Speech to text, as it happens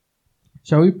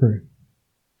Shall we pray?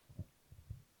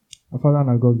 Our Father and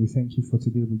our God, we thank you for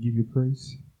today. We give you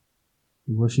praise.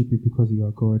 We worship you because you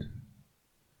are God.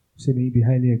 We say may you be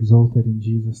highly exalted in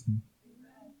Jesus' name.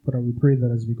 Father, we pray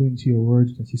that as we go into your word,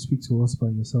 that you speak to us by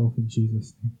yourself in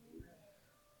Jesus' name.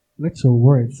 Let your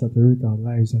word saturate our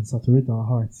lives and saturate our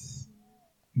hearts.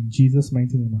 In Jesus'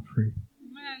 mighty name I pray.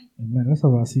 Amen. Amen. Let's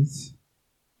have our seats.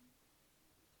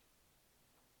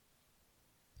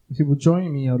 If you would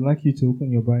join me, I would like you to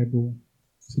open your Bible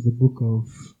to the book of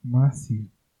Matthew.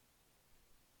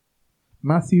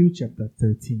 Matthew chapter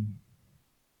 13.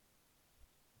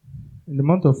 In the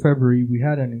month of February, we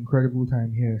had an incredible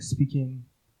time here speaking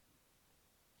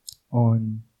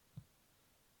on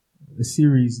a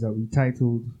series that we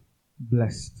titled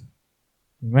Blessed.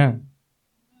 Amen.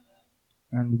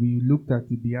 And we looked at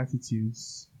the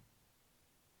Beatitudes,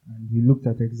 and we looked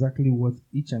at exactly what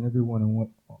each and every one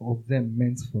of them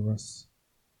meant for us.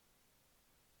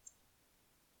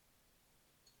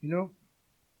 You know,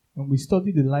 when we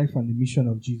study the life and the mission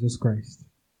of Jesus Christ,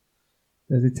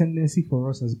 there's a tendency for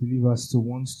us as believers to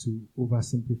want to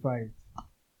oversimplify it.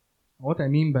 What I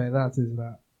mean by that is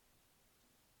that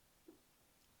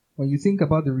when you think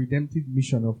about the redemptive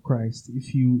mission of Christ,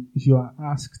 if you are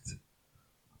asked,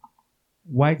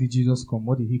 why did Jesus come?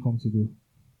 What did he come to do?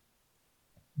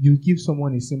 You give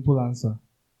someone a simple answer.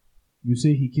 You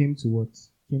say he came to what?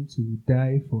 He came to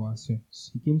die for our sins.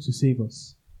 He came to save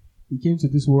us. He came to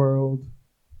this world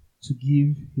to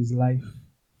give his life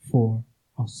for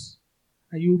us.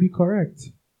 And you will be correct.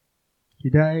 He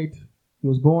died, he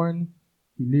was born,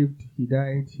 he lived, he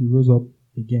died, he rose up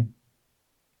again.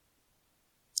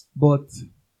 But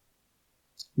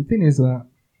the thing is that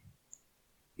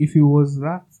if it was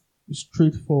that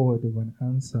straightforward of an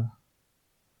answer,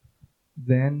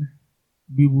 then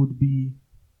we would be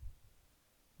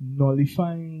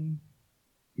nullifying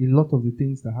a lot of the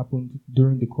things that happened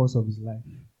during the course of his life.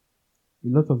 A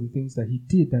lot of the things that he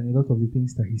did and a lot of the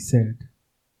things that he said.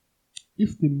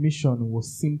 If the mission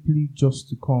was simply just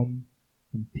to come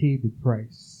and pay the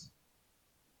price,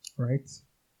 right?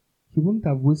 He wouldn't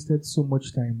have wasted so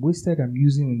much time. Wasted, I'm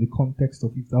using in the context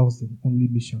of if that was the only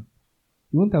mission.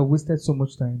 He wouldn't have wasted so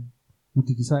much time with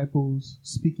the disciples,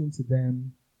 speaking to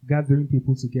them, gathering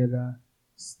people together,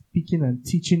 speaking and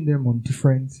teaching them on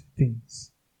different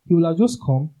things. He will have just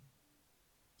come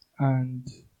and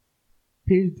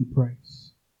paid the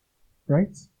price,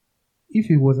 right?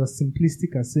 If it was as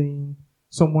simplistic as saying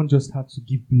someone just had to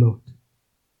give blood.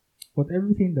 But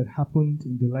everything that happened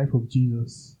in the life of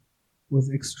Jesus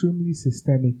was extremely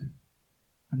systemic,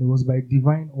 and it was by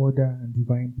divine order and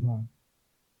divine plan.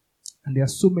 And there are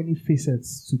so many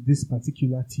facets to this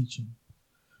particular teaching.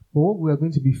 But what we are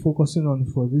going to be focusing on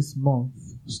for this month,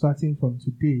 starting from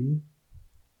today,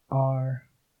 are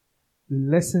the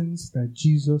lessons that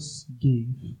Jesus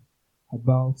gave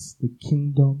about the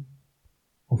kingdom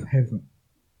of heaven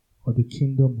or the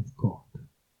kingdom of God.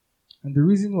 And the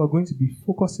reason we're going to be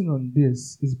focusing on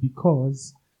this is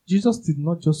because Jesus did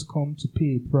not just come to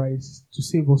pay a price to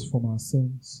save us from our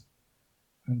sins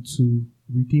and to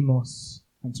redeem us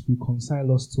and to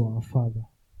reconcile us to our Father.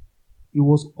 It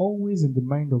was always in the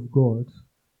mind of God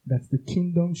that the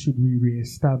kingdom should be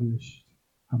reestablished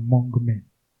among men.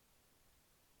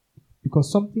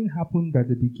 Because something happened at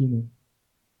the beginning.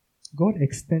 God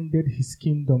extended his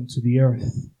kingdom to the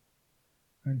earth,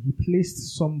 and he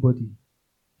placed somebody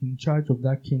in charge of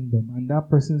that kingdom, and that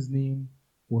person's name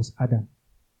was Adam.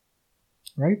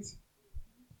 Right?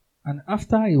 And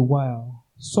after a while,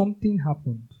 something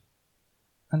happened.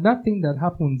 And that thing that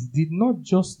happened did not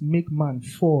just make man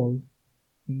fall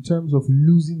in terms of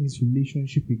losing his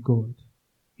relationship with God.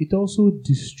 It also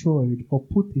destroyed or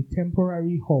put a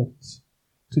temporary halt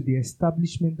to the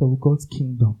establishment of God's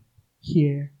kingdom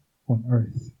here on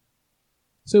earth.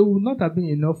 So it would not have been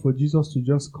enough for Jesus to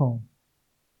just come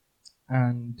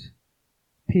and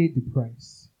pay the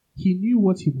price. He knew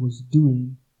what he was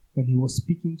doing when he was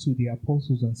speaking to the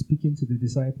apostles and speaking to the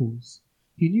disciples.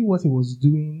 He knew what he was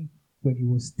doing when he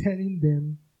was telling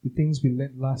them the things we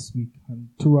learned last week and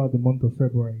throughout the month of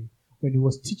February, when he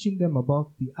was teaching them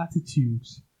about the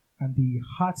attitudes and the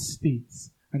heart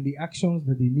states and the actions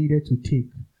that they needed to take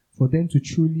for them to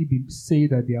truly say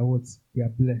that they are what? They are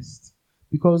blessed.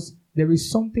 Because there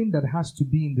is something that has to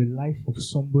be in the life of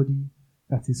somebody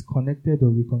that is connected or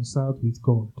reconciled with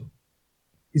God.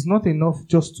 It's not enough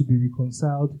just to be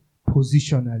reconciled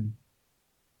positionally.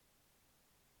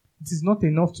 It is not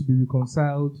enough to be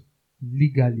reconciled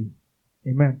legally.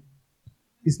 Amen.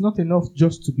 It's not enough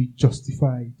just to be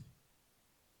justified.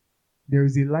 There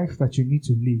is a life that you need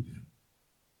to live.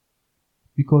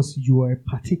 Because you are a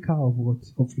partaker of what?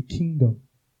 Of the kingdom.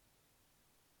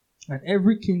 And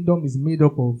every kingdom is made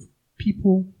up of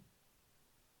people,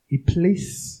 a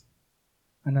place,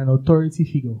 and an authority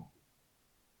figure.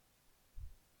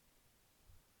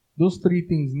 Those three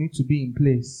things need to be in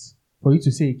place for you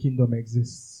to say a kingdom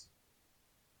exists.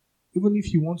 Even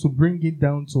if you want to bring it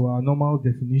down to our normal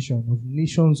definition of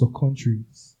nations or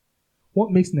countries,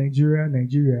 what makes Nigeria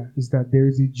Nigeria is that there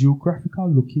is a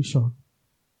geographical location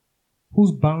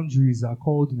whose boundaries are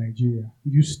called Nigeria.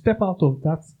 If you step out of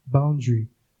that boundary,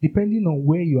 depending on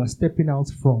where you are stepping out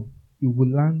from, you will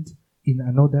land in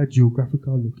another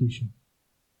geographical location.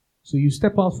 So you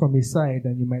step out from a side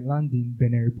and you might land in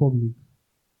Benin Republic.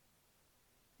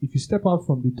 If you step out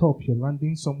from the top, you're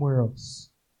landing somewhere else.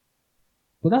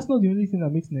 But that's not the only thing that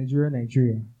makes Nigeria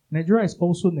Nigeria. Nigeria is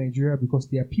also Nigeria because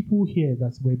there are people here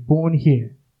that were born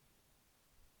here.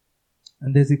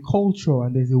 And there's a culture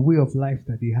and there's a way of life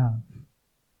that they have.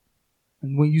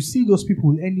 And when you see those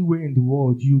people anywhere in the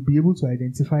world, you'll be able to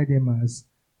identify them as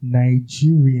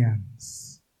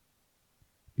Nigerians.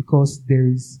 Because there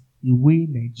is a way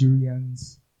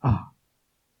Nigerians are.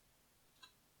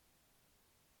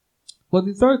 But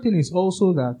the third thing is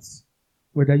also that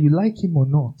whether you like him or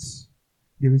not,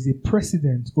 there is a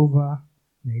president over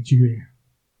Nigeria.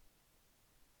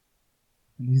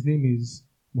 And his name is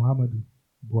Muhammadu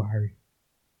Buhari.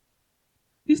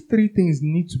 These three things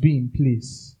need to be in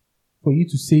place for you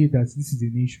to say that this is a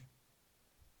nation.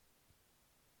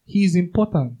 He is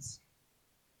important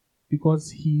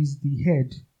because he is the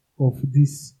head of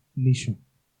this nation.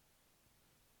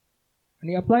 And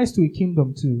it applies to a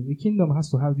kingdom too. A kingdom has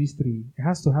to have these three. It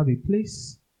has to have a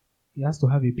place, it has to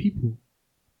have a people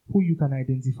who you can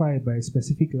identify by a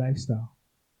specific lifestyle.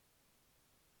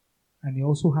 And it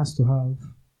also has to have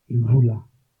a ruler.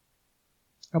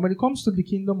 And when it comes to the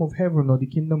kingdom of heaven or the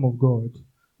kingdom of God,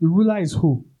 the ruler is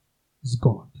who? Is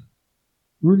God.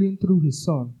 Ruling through his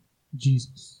son,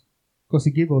 Jesus. Because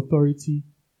he gave authority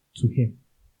to him.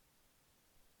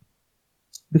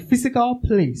 The physical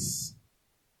place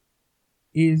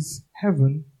is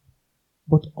heaven,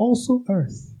 but also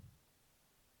earth.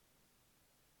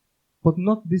 But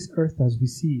not this earth as we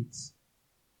see it,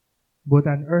 but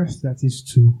an earth that is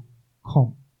to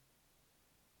come.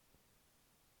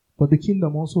 But the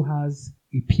kingdom also has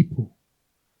a people,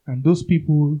 and those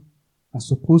people are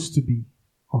supposed to be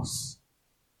us.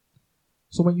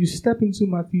 So when you step into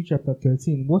Matthew chapter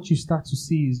 13, what you start to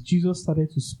see is Jesus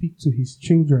started to speak to his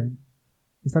children.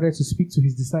 He started to speak to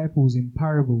his disciples in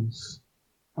parables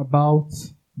about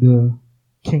the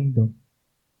kingdom.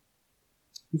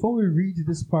 Before we read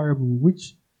this parable,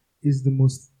 which is the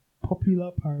most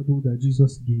popular parable that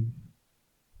Jesus gave,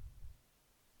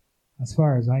 as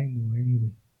far as I know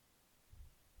anyway,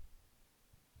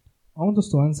 I want us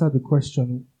to answer the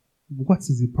question, what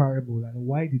is a parable and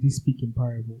why did he speak in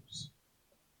parables?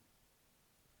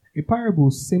 A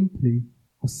parable simply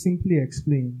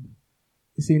explained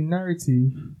is a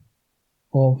narrative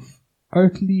of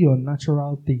earthly or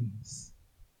natural things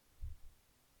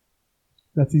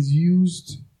that is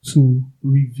used to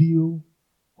reveal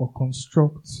or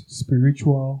construct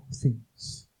spiritual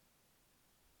things.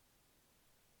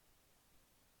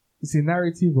 It's a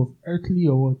narrative of earthly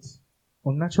or what?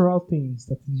 Or natural things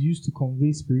that is used to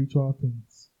convey spiritual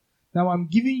things. Now I'm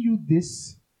giving you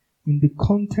this in the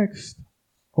context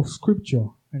of scripture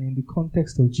and in the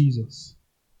context of Jesus.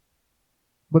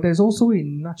 But there's also a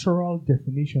natural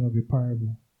definition of a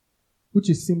parable, which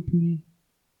is simply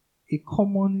a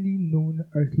commonly known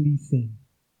earthly thing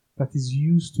that is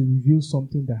used to reveal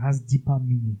something that has deeper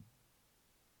meaning.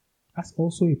 That's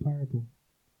also a parable.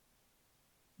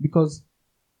 Because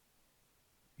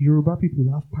Yoruba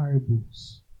people have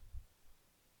parables.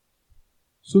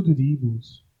 So do the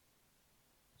Igbos.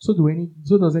 So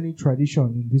does any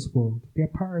tradition in this world. They are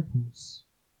parables.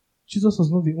 Jesus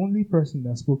was not the only person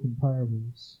that spoke in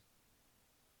parables.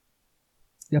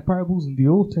 There are parables in the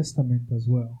Old Testament as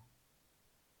well.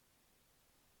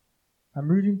 I'm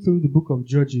reading through the book of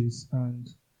Judges, and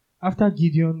after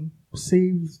Gideon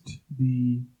saved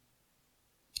the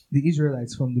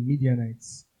Israelites from the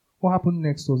Midianites, what happened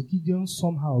next was Gideon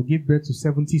somehow gave birth to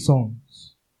 70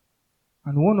 sons.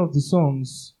 And one of the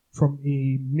sons from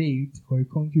a maid or a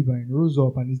concubine rose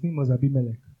up, and his name was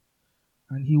Abimelech.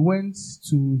 And he went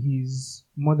to his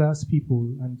mother's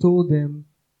people and told them,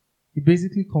 he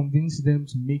basically convinced them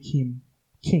to make him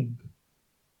king.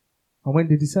 And when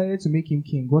they decided to make him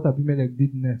king, what Abimelech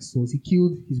did next was he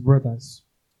killed his brothers.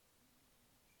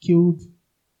 Killed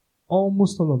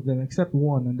almost all of them except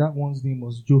one, and that one's name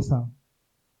was Jotham.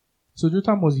 So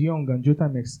Jotham was young and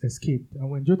Jotham escaped. And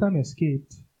when Jotham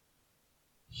escaped,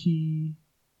 he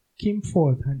came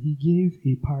forth and he gave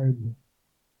a parable.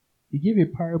 He gave a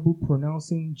parable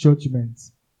pronouncing judgment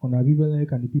on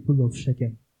Abimelech and the people of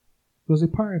Shechem. It was a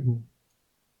parable.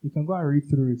 You can go and read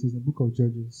through it. It's in the book of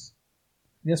Judges.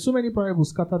 There are so many parables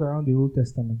scattered around the Old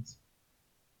Testament,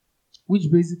 which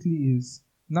basically is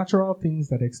natural things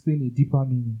that explain a deeper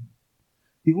meaning.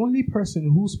 The only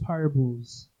person whose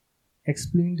parables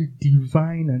explained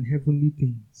divine and heavenly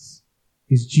things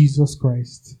is Jesus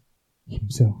Christ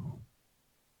himself.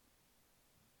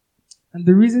 And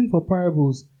the reason for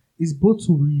parables is both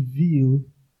to reveal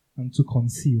and to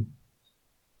conceal.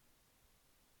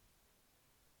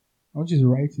 I want you to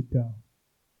write it down.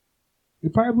 A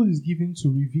parable is given to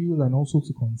reveal and also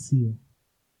to conceal.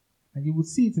 And you would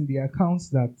see it in the accounts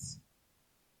that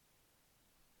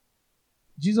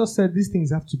Jesus said these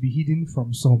things have to be hidden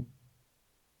from some.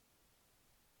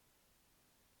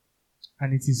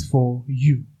 And it is for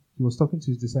you. He was talking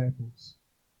to his disciples.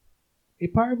 A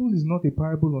parable is not a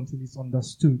parable until it's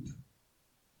understood.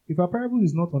 If a parable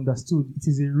is not understood, it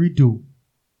is a riddle.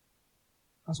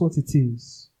 That's what it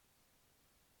is.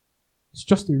 It's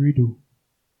just a riddle.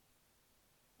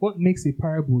 What makes a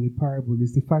parable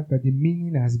is the fact that the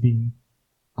meaning has been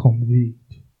conveyed.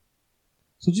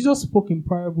 So Jesus spoke in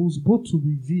parables both to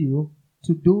reveal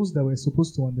to those that were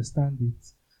supposed to understand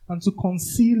it and to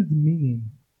conceal the meaning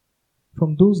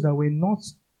from those that were not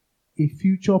a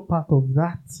future part of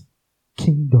that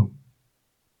kingdom.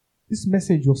 This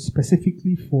message was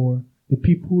specifically for the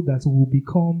people that will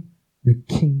become the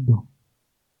kingdom.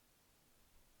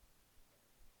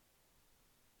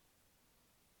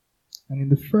 And in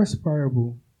the first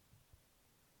parable,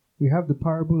 we have the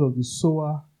parable of the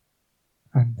sower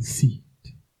and the seed.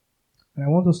 And I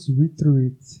want us to read through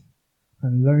it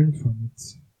and learn from it.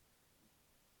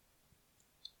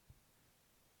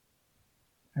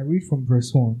 I read from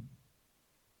verse 1.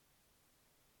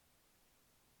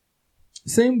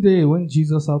 Same day went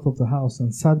Jesus out of the house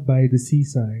and sat by the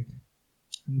seaside,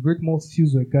 and great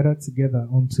multitudes were gathered together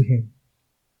unto him.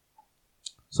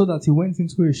 So that he went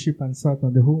into a ship and sat,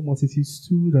 and the whole multitude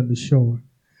stood on the shore.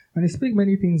 And he spake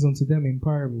many things unto them in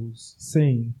parables,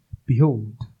 saying,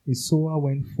 Behold, a sower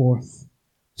went forth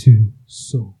to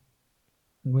sow.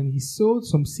 And when he sowed,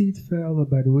 some seed fell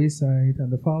by the wayside,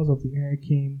 and the fowls of the air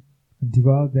came and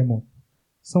devoured them up.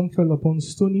 Some fell upon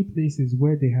stony places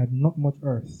where they had not much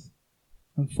earth,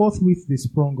 and forthwith they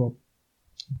sprung up,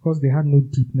 because they had no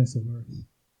deepness of earth.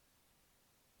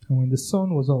 And when the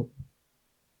sun was up,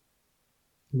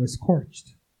 they were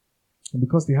scorched, and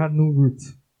because they had no root,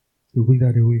 they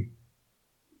withered away.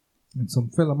 And some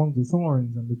fell among the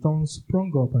thorns, and the thorns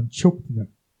sprung up and choked them.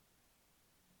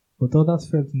 But others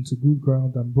fell into good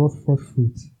ground and brought forth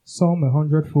fruit, some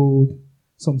 100-fold,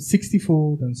 some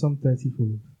 60-fold, and some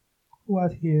 30-fold. Who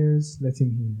hath ears, let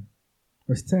him hear.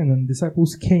 Verse 10, And the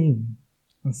disciples came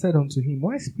and said unto him,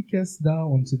 Why speakest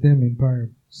thou unto them in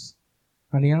parables?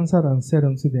 And he answered and said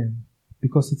unto them,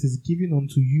 Because it is given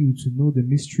unto you to know the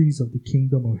mysteries of the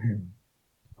kingdom of heaven,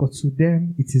 but to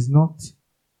them it is not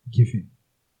given.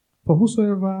 For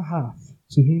whosoever hath,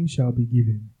 to him shall be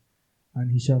given,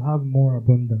 and he shall have more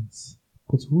abundance.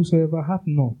 But whosoever hath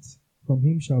not, from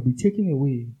him shall be taken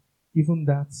away even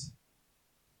that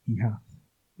he hath.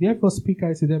 Therefore speak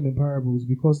I to them in parables,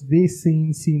 because they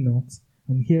seeing see not,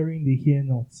 and hearing they hear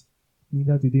not,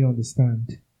 neither do they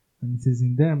understand. And it is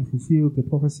in them fulfilled the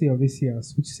prophecy of Isaiah,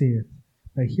 which saith,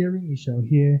 By hearing ye shall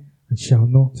hear, and shall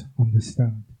not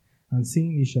understand, and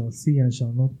seeing ye shall see, and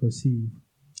shall not perceive.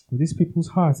 For this people's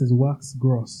heart is waxed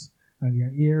gross, and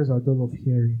their ears are dull of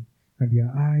hearing, and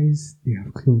their eyes they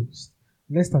have closed,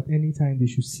 lest at any time they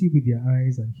should see with their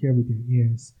eyes, and hear with their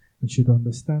ears, and should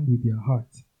understand with their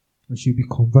heart, and should be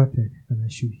converted, and I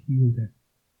should heal them.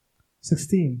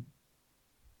 16.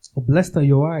 For blessed are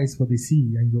your eyes, for they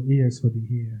see, and your ears, for they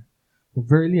hear. For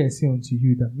verily I say unto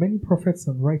you, that many prophets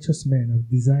and righteous men have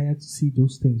desired to see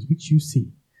those things which you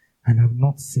see, and have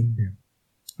not seen them,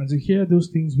 and to hear those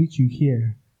things which you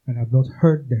hear, and have not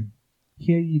heard them.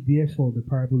 Hear ye therefore the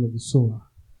parable of the sower.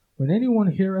 When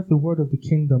anyone heareth the word of the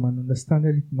kingdom, and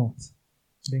understandeth it not,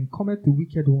 then cometh the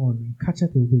wicked one, and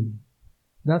catcheth away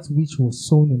that which was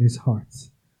sown in his heart.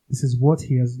 This is which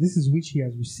he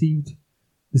has received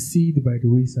the seed by the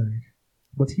wayside.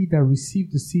 But he that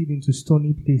received the seed into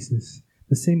stony places,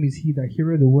 the same is he that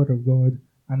heareth the word of God,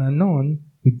 and anon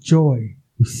with joy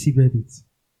receiveth it.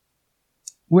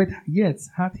 Yet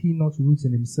hath he not root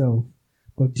in himself,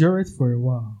 but dureth for a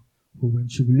while. For when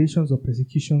tribulations or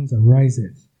persecutions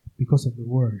ariseth because of the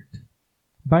word,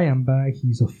 by and by he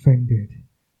is offended.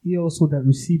 He also that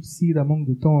received seed among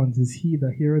the thorns is he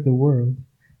that heareth the word,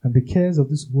 and the cares of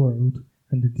this world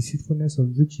and the deceitfulness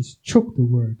of riches choke the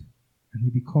word, and he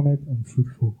becometh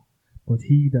unfruitful. But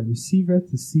he that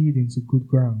receiveth the seed into good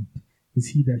ground is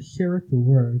he that heareth the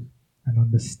word and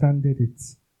understandeth it,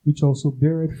 which also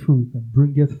beareth fruit and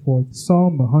bringeth forth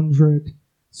some 100,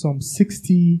 some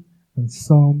 60, and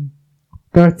some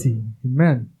 30.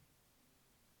 Amen.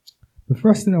 The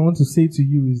first thing I want to say to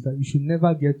you is that you should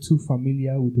never get too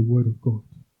familiar with the word of God.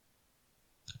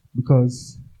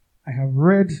 Because I have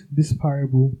read this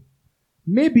parable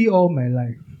maybe all my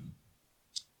life.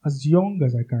 As young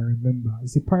as I can remember.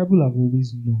 It's a parable I've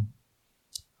always known.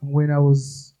 And when I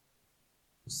was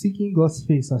seeking God's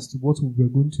face as to what we were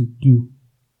going to do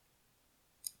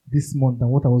this month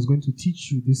and what I was going to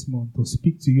teach you this month or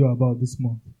speak to you about this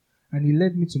month, and he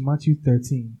led me to Matthew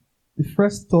 13, the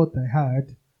first thought I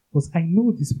had was, I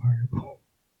know this parable.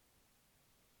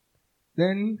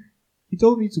 Then he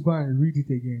told me to go and read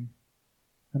it again.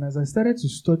 And as I started to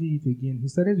study it again, he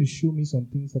started to show me some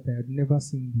things that I had never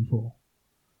seen before.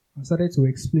 And started to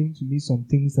explain to me some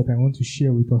things that I want to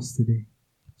share with us today.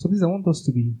 So please, I want us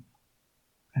to be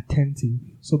attentive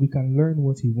so we can learn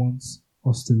what he wants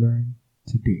us to learn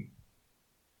today.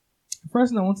 The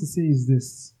first thing I want to say is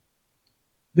this.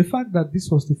 The fact that this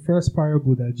was the first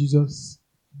parable that Jesus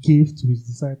gave to his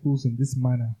disciples in this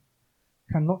manner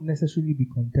cannot necessarily be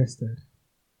contested.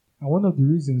 And one of the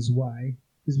reasons why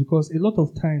is because a lot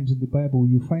of times in the Bible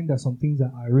you find that some things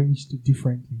are arranged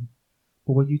differently.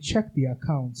 But when you check the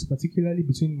accounts, particularly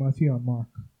between Matthew and Mark,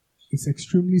 it's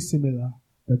extremely similar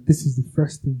that this is the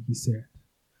first thing he said.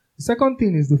 The second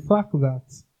thing is the fact that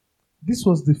this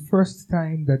was the first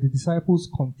time that the disciples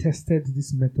contested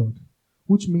this method,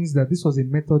 which means that this was a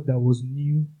method that was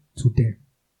new to them.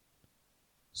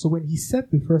 So when he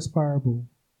said the first parable,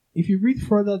 if you read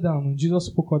further down when Jesus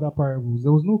spoke other parables,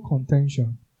 there was no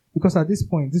contention, because at this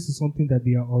point, this is something that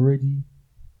they are already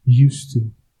used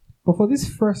to. But for this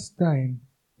first time,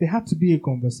 there had to be a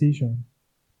conversation,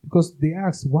 because they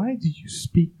asked, why did you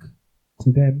speak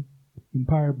to them in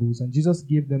parables? And Jesus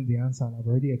gave them the answer, and I've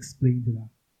already explained that.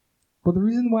 But the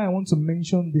reason why I want to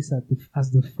mention this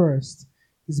as the first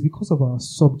is because of our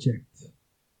subject.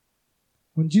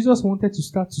 When Jesus wanted to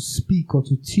start to speak or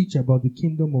to teach about the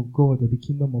kingdom of God or the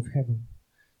kingdom of heaven,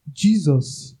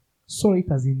 Jesus saw it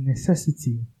as a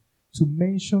necessity to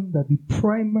mention that the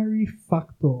primary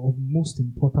factor of most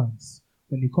importance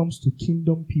when it comes to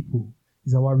kingdom people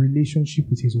is our relationship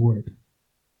with his word.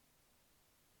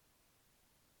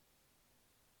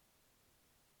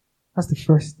 That's the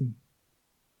first thing.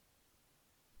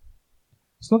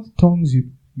 It's not the tongues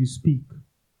you speak.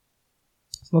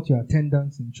 It's not your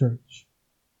attendance in church.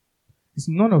 It's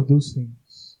none of those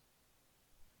things.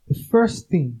 The first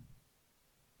thing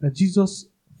that Jesus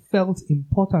felt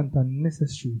important and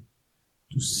necessary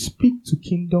to speak to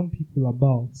kingdom people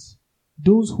about,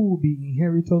 those who will be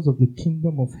inheritors of the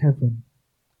kingdom of heaven,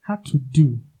 had to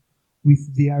do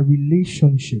with their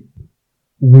relationship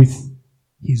with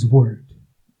his word.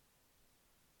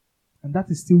 And that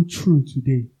is still true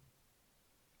today.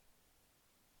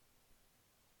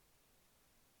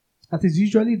 That is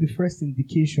usually the first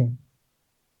indication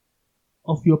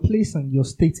of your place and your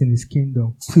state in his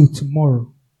kingdom till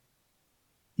tomorrow.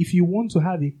 If you want to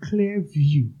have a clear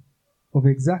view of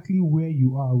exactly where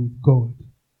you are with God,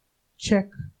 check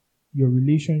your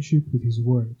relationship with his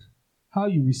word, how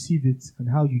you receive it and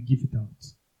how you give it out.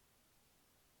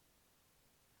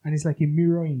 And it's like a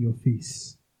mirror in your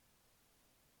face,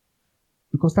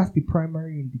 because that's the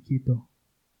primary indicator.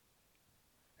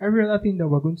 Every other thing that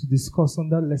we're going to discuss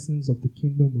under lessons of the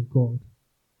kingdom of God,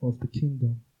 of the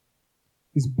kingdom,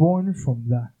 is born from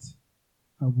that.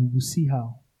 And we will see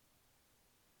how.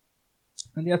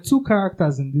 And there are two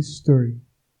characters in this story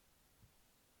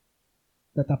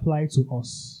that apply to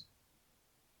us.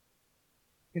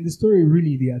 In the story,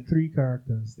 really, there are three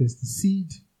characters. There's the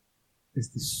seed, there's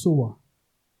the sower,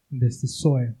 and there's the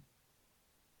soil.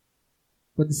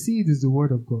 But the seed is the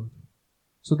word of God.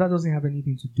 So that doesn't have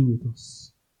anything to do with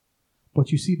us. But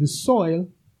you see, the soil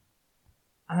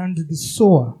and the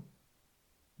sower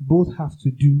both have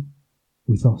to do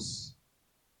with us.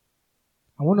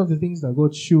 And one of the things that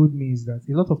God showed me is that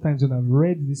a lot of times when I've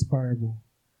read this parable,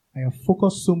 I have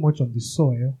focused so much on the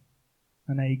soil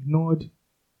and I ignored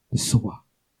the sower.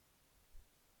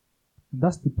 And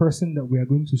that's the person that we are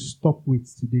going to stop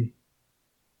with today.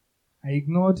 I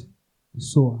ignored the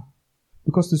sower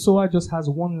because the sower just has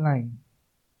one line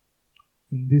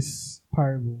in this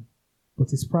parable,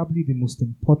 but it's probably the most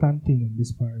important thing in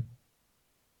this parable.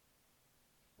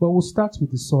 But we'll start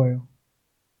with the soil.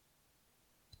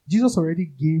 Jesus already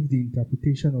gave the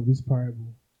interpretation of this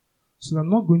parable, so I'm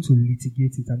not going to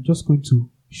litigate it. I'm just going to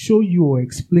show you or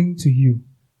explain to you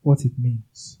what it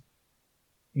means.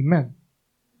 Amen.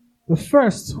 The The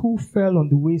first who fell on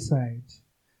the wayside,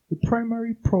 the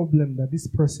primary problem that this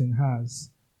person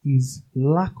has is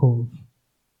lack of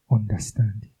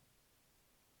understanding.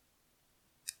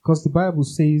 Because the Bible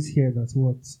says here that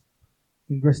what?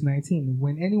 In verse 19,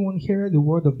 when anyone heareth the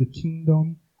word of the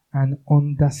kingdom and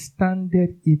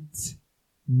understandeth it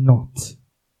not,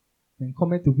 then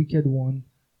cometh the wicked one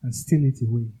and steal it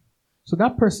away. So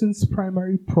that person's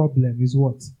primary problem is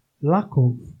what? Lack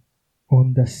of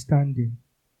understanding.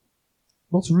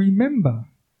 But remember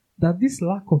that this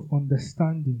lack of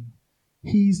understanding,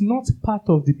 he is not part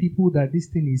of the people that this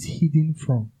thing is hidden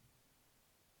from.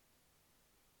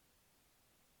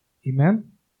 Amen?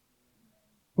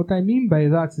 What I mean by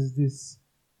that is this.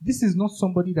 This is not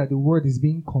somebody that the word is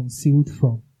being concealed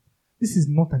from. This is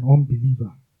not an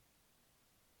unbeliever.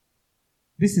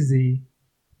 This is a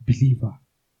believer.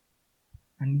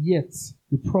 And yet,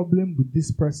 the problem with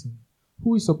this person,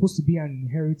 who is supposed to be an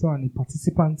inheritor and a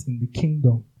participant in the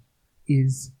kingdom,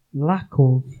 is lack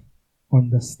of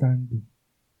understanding.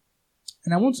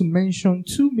 And I want to mention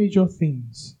two major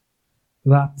things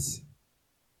that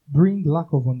bring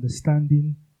lack of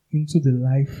understanding into the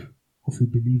life of a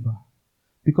believer.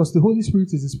 Because the Holy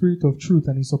Spirit is the Spirit of truth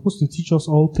and is supposed to teach us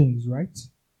all things, right?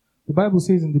 The Bible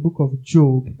says in the book of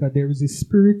Job that there is a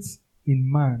spirit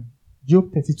in man,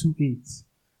 Job 32:8,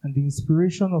 and the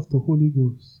inspiration of the Holy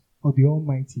Ghost, or the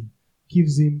Almighty,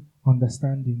 gives him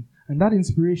understanding. And that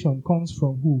inspiration comes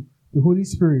from who? The Holy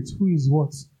Spirit, who is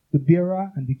what? The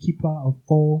bearer and the keeper of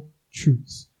all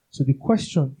truths. So the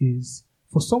question is,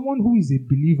 for someone who is a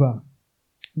believer,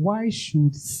 why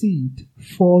should seed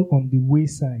fall on the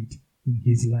wayside in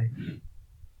his life?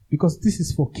 Because this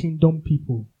is for kingdom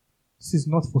people. This is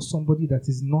not for somebody that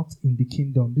is not in the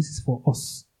kingdom. This is for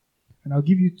us. And I'll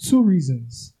give you two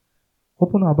reasons.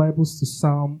 Open our Bibles to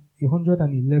Psalm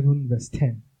 111 verse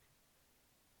 10.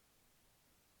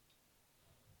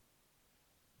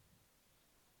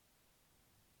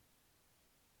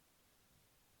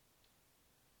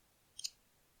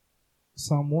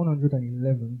 Psalm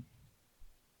 111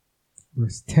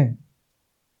 verse 10.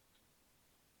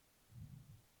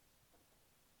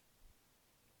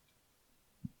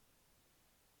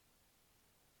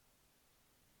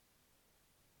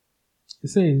 It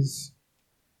says,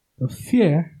 the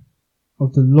fear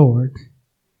of the Lord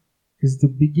is the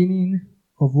beginning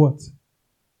of what?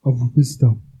 Of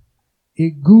wisdom.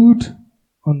 A good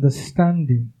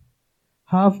understanding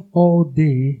have all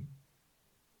they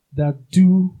that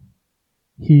do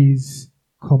his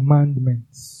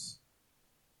commandments.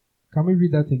 Can we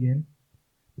read that again?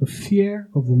 The fear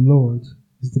of the Lord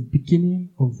is the beginning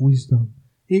of wisdom.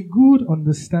 A good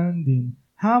understanding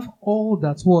have all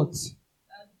that what?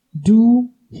 Do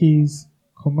his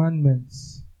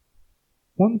commandments.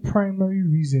 One primary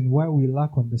reason why we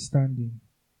lack understanding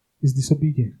is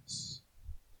disobedience.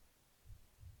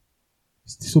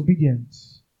 It's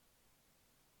disobedience.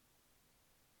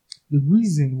 The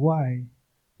reason why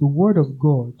the word of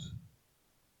God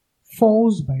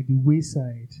falls by the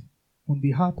wayside on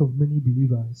the heart of many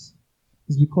believers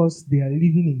is because they are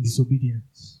living in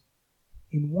disobedience,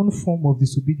 in one form of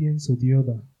disobedience or the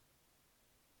other.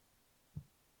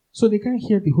 So they can't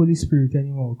hear the Holy Spirit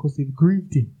anymore because they've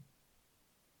grieved him.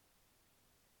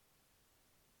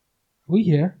 Are we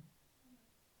here?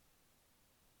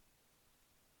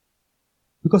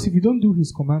 Because if you don't do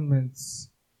his commandments,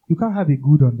 you can't have a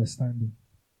good understanding.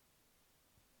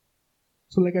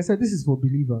 So like I said, this is for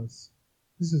believers.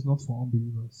 This is not for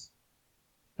unbelievers.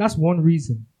 That's one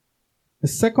reason. The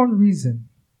second reason,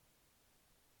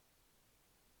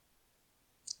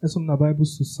 let's open our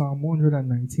Bibles to Psalm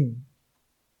 119.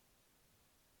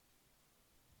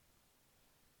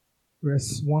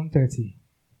 Verse 130.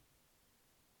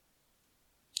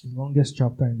 The longest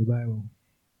chapter in the Bible.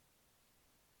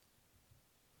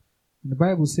 And the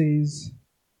Bible says,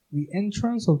 the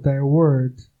entrance of thy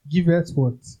word giveth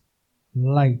what?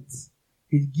 Light.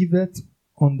 It giveth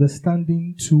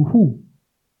understanding to who?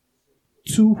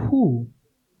 To who?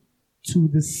 To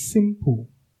the simple.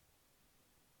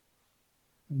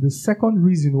 And the second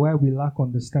reason why we lack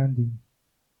understanding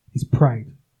is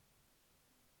pride.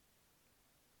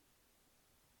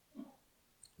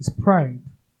 It's pride.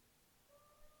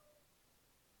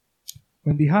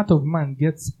 When the heart of man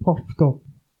gets puffed up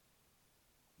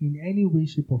in any way,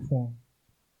 shape, or form,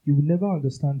 you will never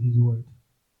understand his word.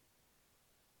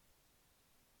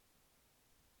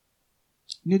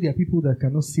 You know, there are people that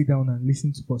cannot sit down and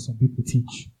listen to what some people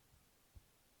teach.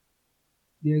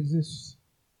 They exist.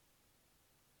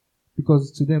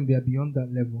 Because to them, they are beyond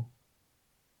that level.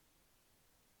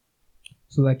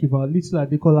 So like if our little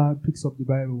Adekola picks up the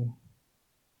Bible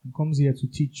and comes here to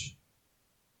teach,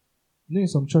 You know, in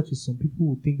some churches, some people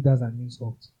will think that's an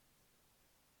insult.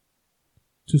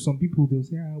 To some people, they'll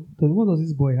say, what does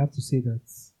this boy have to say that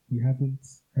we haven't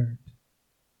heard?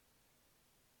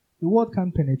 The word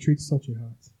can't penetrate such a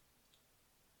heart.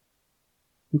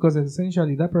 Because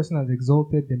essentially, that person has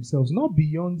exalted themselves, not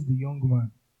beyond the young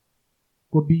man,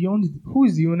 but beyond, who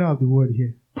is the owner of the word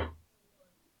here? It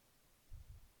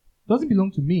doesn't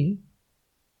belong to me.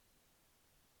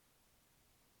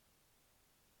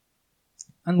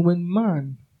 And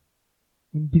when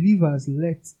believers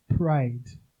let pride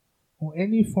or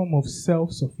any form of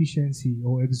self-sufficiency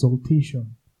or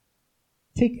exaltation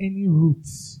take any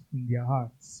roots in their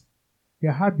hearts,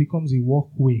 their heart becomes a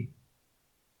walkway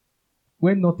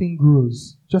where nothing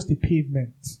grows, just a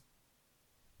pavement.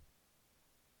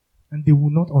 And they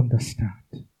will not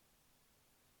understand.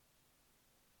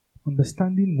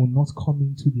 Understanding will not come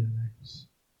into their lives.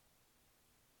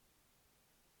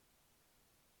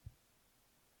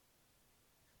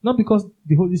 Not because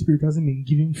the Holy Spirit hasn't been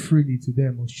given freely to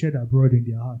them or shed abroad in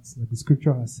their hearts, like the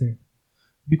scripture has said.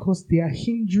 Because they are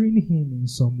hindering him in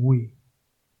some way.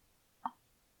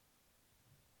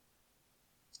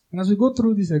 And as we go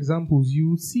through these examples, you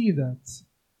will see that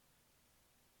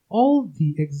all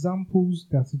the examples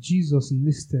that Jesus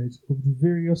listed of the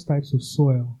various types of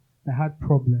soil that had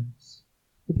problems,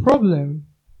 the problem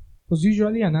was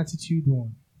usually an attitude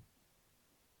one.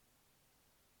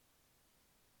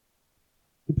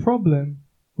 The problem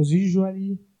was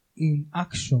usually in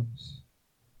actions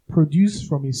produced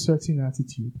from a certain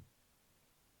attitude.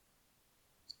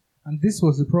 And this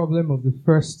was the problem of the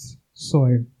first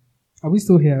soil. Are we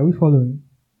still here? Are we following?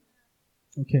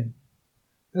 Okay.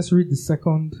 Let's read the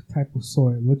second type of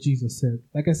soil, what Jesus said.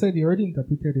 Like I said, he already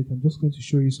interpreted it. I'm just going to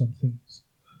show you some things.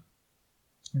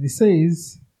 And it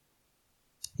says,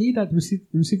 he that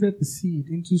receiveth the seed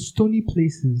into stony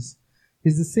places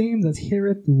is the same that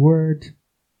heareth the word,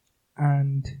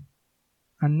 and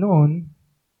anon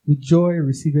with joy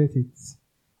receiveth it.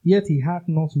 Yet he hath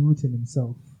not root in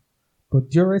himself, but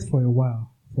dureth for a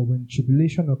while. For when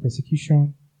tribulation or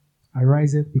persecution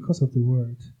ariseth because of the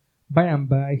word, by and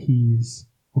by he is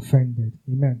offended.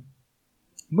 Amen.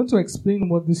 I'm going to explain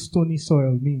what this stony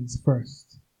soil means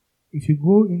first. If you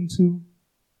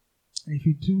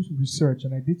do research,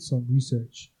 and I did some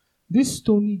research, this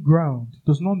stony ground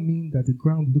does not mean that the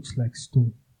ground looks like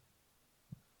stone.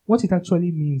 What it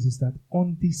actually means is that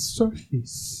on the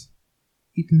surface,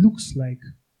 it looks like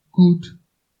good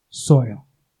soil.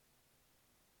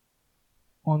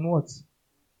 On what?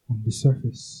 On the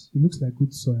surface. It looks like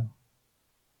good soil.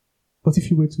 But if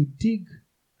you were to dig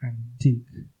and dig,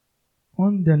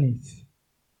 underneath,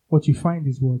 what you find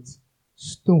is what?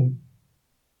 Stone.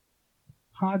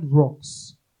 Hard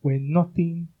rocks where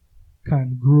nothing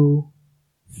can grow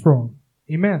from.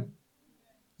 Amen.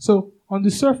 So, on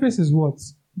the surface is what?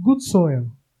 Good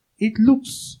soil. It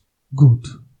looks good.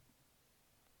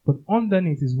 But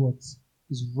underneath is what?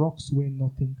 Is rocks where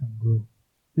nothing can grow.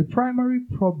 The primary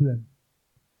problem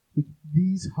with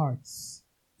these hearts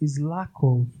is lack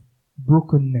of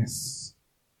brokenness.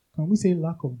 Can we say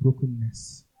lack of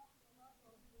brokenness?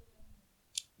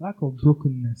 Lack of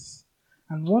brokenness.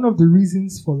 And one of the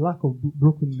reasons for lack of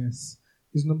brokenness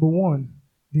is, number one,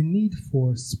 the need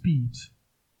for speed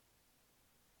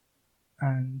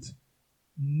and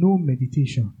no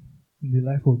meditation in the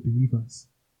life of believers.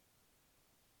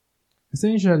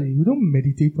 Essentially, we don't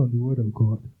meditate on the Word of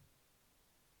God.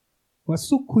 We're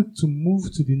so quick to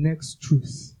move to the next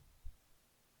truth.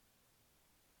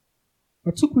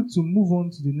 We're too quick to move on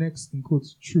to the next, in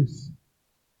quotes, truth.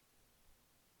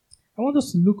 I want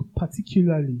us to look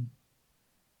particularly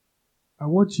at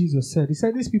what Jesus said. He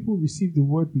said these people receive the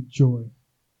word with joy.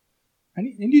 And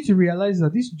you need to realize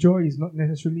that this joy is not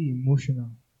necessarily emotional.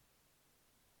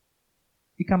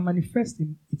 It can manifest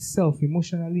itself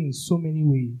emotionally in so many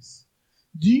ways.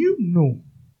 Do you know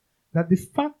that the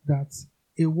fact that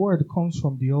a word comes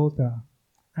from the altar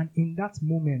and in that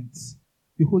moment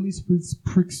the Holy Spirit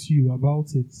pricks you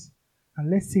about it,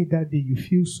 and let's say that day you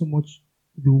feel so much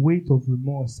the weight of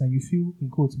remorse and you feel, in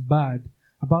quotes, bad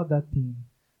about that thing,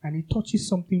 and it touches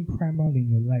something primal in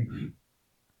your life,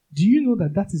 do you know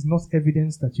that that is not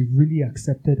evidence that you've really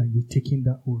accepted and you've taken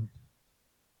that word?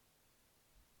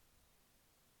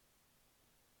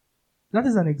 That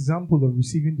is an example of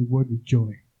receiving the word with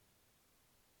joy.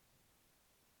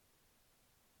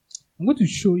 I'm going to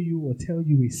show you or tell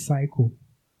you a cycle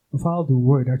of how the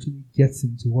word actually gets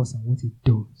into us and what it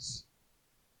does.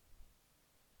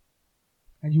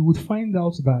 And you would find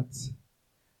out that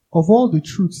of all the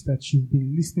truths that you've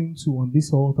been listening to on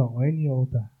this altar or any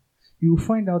altar, you will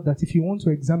find out that if you want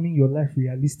to examine your life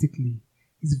realistically,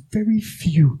 it's very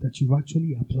few that you've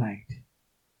actually applied.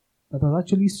 that has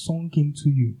actually sunk into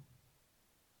you.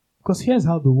 Because here's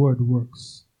how the word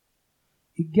works.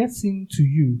 It gets into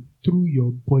you through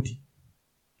your body.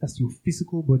 That's your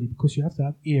physical body, because you have to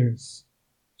have ears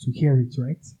to hear it,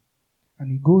 right?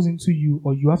 And it goes into you,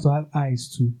 or you have to have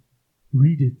eyes to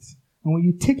read it. And when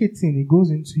you take it in, it goes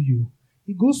into you.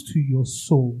 It goes to your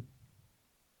soul.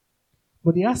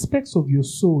 But the aspects of your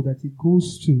soul that it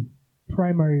goes to,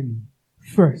 primarily,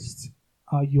 first,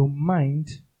 are your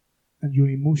mind and your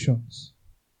emotions.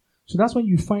 So that's when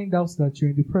you find out that you're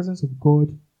in the presence of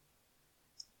God,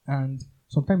 and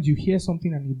sometimes you hear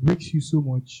something and it breaks you so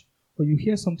much, or you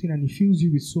hear something and it fills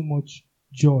you with so much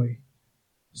joy.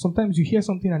 Sometimes you hear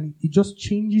something and it just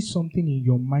changes something in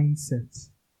your mindset.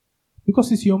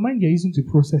 Because it's your mind you're using to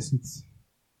process it.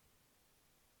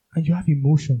 And you have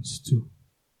emotions too.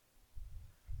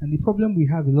 And the problem we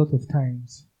have a lot of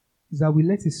times is that we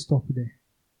let it stop there.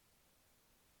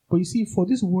 But you see, for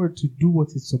this word to do what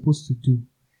it's supposed to do,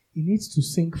 it needs to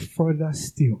sink further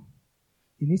still.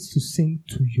 It needs to sink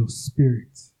to your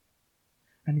spirit.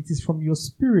 And it is from your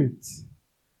spirit,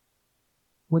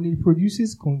 when it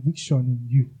produces conviction in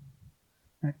you,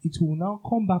 that it will now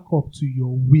come back up to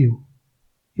your will.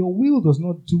 Your will does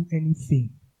not do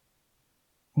anything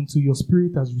until your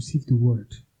spirit has received the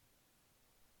word.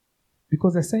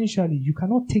 Because essentially, you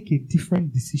cannot take a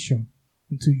different decision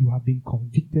until you have been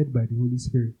convicted by the Holy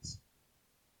Spirit.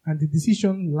 And the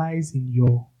decision lies in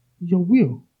your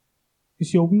will.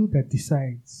 It's your will that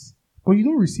decides. But you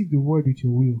don't receive the word with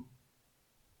your will.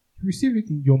 You receive it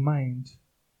in your mind,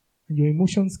 and your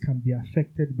emotions can be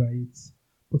affected by it.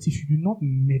 But if you do not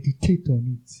meditate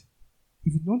on it,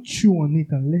 if you do not chew on it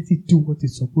and let it do what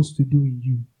it's supposed to do in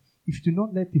you, if you do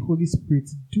not let the Holy Spirit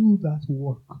do that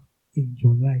work in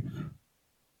your life,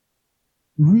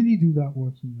 really do that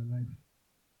work in your life,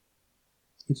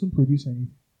 it won't produce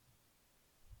anything.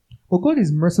 But God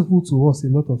is merciful to us a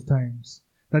lot of times,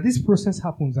 that this process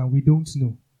happens and we don't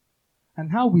know.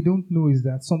 And how we don't know is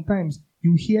that sometimes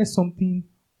you hear something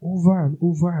over and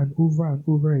over and over and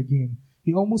over again.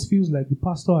 It almost feels like the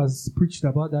pastor has preached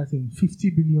about that thing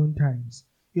 50 billion times.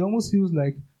 It almost feels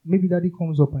like maybe daddy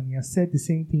comes up and he has said the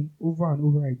same thing over and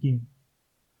over again.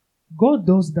 God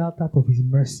does that out of his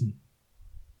mercy.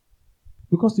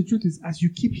 Because the truth is, as you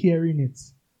keep hearing it,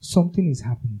 something is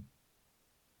happening.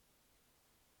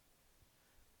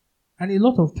 And a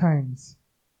lot of times,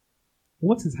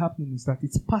 what is happening is that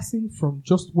it's passing from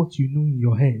just what you know in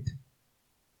your head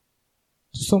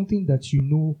to something that you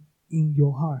know in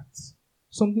your heart.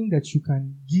 Something that you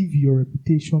can give your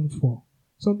reputation for.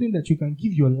 Something that you can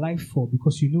give your life for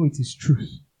because you know it is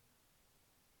truth.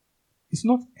 It's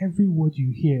not every word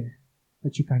you hear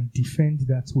that you can defend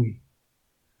that way.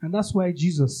 And that's why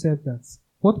Jesus said that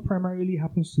what primarily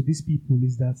happens to these people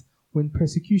is that when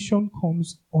persecution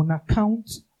comes on account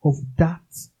of that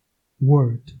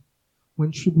word,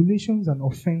 when tribulations and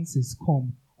offenses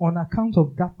come on account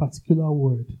of that particular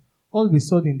word, all of a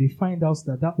sudden they find out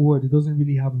that that word doesn't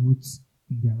really have roots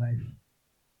in their life.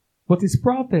 But it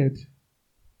sprouted,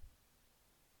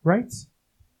 right?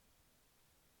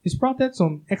 It sprouted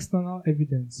some external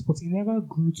evidence, but it never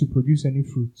grew to produce any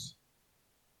fruit.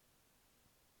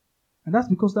 And that's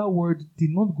because that word did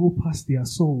not go past their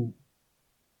soul.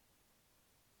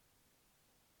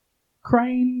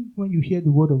 Crying when you hear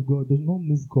the word of God does not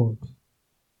move God.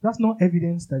 That's not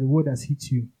evidence that the word has hit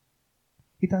you.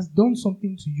 It has done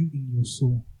something to you in your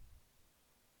soul.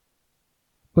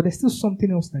 But there's still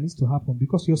something else that needs to happen,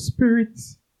 because your spirit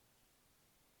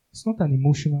is not an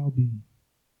emotional being.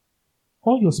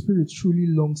 All your spirit truly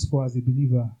longs for as a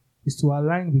believer is to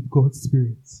align with God's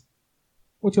spirit.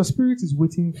 What your spirit is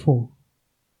waiting for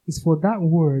is for that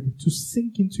word to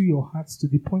sink into your hearts to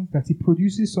the point that it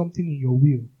produces something in your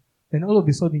will. Then all of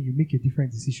a sudden you make a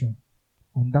different decision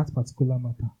on that particular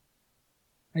matter.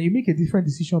 And you make a different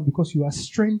decision because you are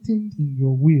strengthened in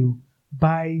your will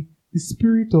by the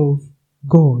Spirit of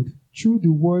God through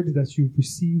the word that you've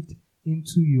received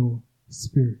into your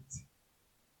spirit.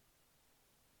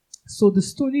 So the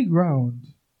stony ground,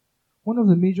 one of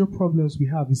the major problems we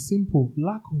have is simple: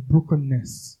 lack of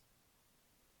brokenness.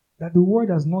 That the word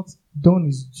has not done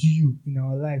its due in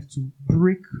our life to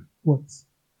break what?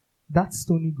 That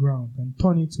stony ground and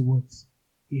turn it to what?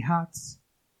 A heart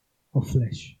of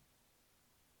flesh.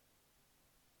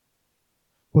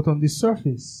 But on the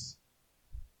surface,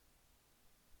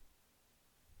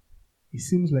 it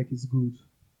seems like it's good.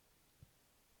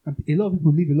 And a lot of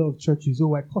people leave a lot of churches.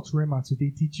 Oh, I caught Rema today.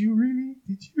 Did you really?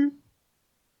 Did you?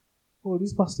 Oh,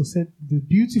 this pastor said the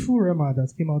beautiful Rema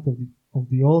that came out of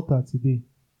the altar today.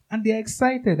 And they're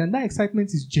excited, and that excitement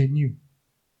is genuine.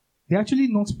 They're actually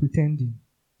not pretending.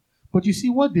 But you see,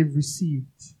 what they've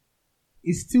received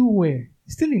It's still where?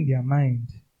 It's still in their mind.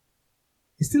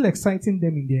 It's still exciting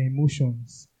them in their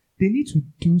emotions. They need to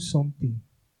do something.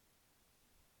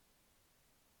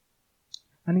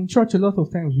 And in church, a lot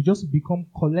of times, we just become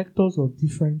collectors of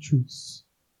different truths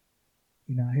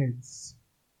in our heads.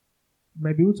 You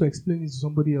might be able to explain it to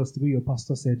somebody else the way your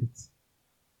pastor said it.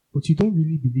 But you don't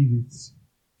really believe it.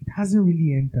 It hasn't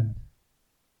really entered.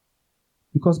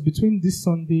 Because between this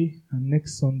Sunday and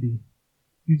next Sunday,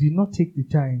 you did not take the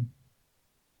time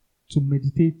to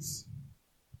meditate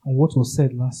on what was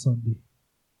said last Sunday.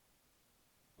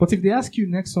 But if they ask you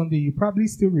next Sunday, you probably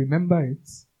still remember it.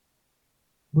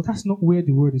 But that's not where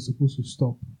the word is supposed to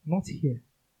stop. Not here.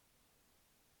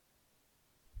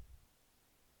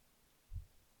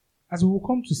 As we will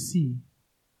come to see,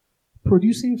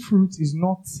 producing fruit is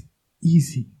not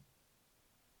easy.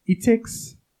 It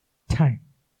takes time.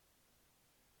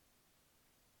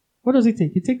 What does it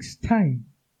take? It takes time.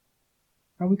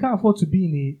 And we can't afford to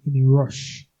be in a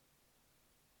rush.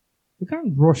 We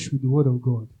can't rush with the word of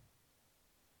God.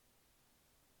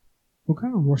 We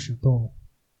can't rush at all.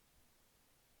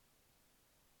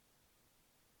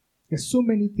 There's so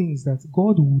many things that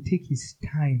God will take his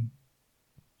time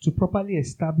to properly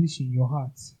establish in your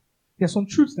heart. There are some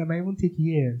truths that might even take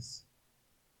years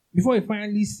before it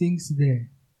finally sinks there.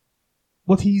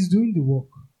 But he is doing the work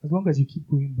as long as you keep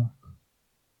going back.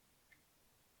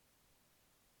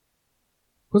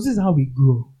 Because this is how we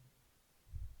grow.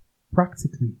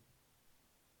 Practically.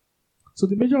 So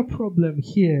the major problem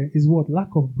here is what? Lack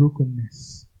of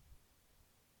brokenness.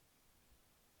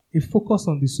 A focus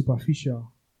on the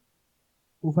superficial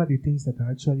over the things that are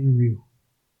actually real.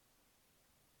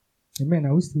 Amen.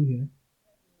 Are we still here?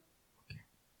 Okay.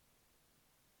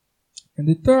 And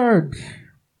the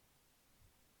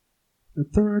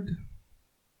third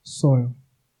soil.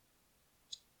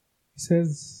 It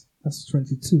says, that's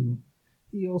 22.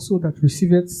 He also that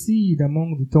receiveth seed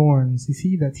among the thorns is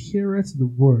he that heareth the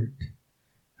word,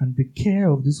 and the care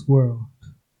of this world,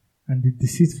 and the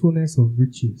deceitfulness of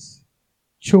riches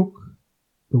choke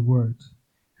the word,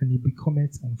 and it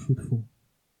becometh unfruitful.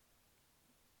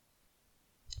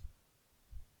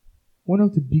 One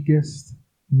of the biggest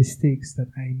mistakes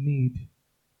that I made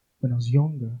when I was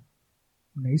younger,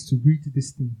 when I used to read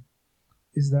this thing,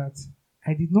 is that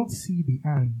I did not see the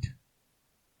and.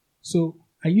 So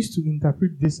I used to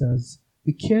interpret this as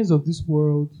the cares of this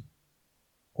world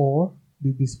or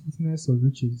the deceitfulness of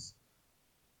riches.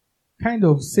 Kind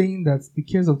of saying that the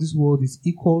cares of this world is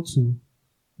equal to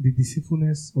the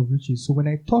deceitfulness of riches. So when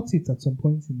I taught it at some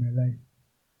point in my life,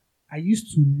 I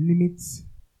used to limit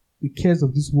the cares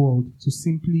of this world to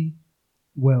simply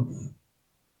wealth.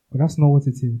 But that's not what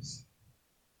it is.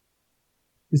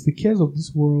 It's the cares of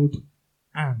this world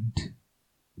and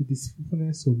the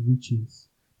deceitfulness of riches.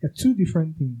 There are two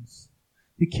different things.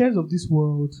 The cares of this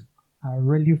world are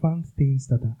relevant things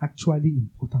that are actually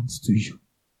important to you.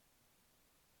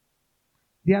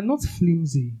 They are not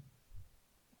flimsy.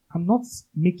 I'm not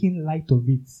making light of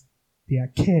it. They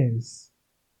are cares.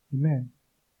 Amen.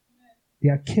 They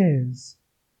are cares.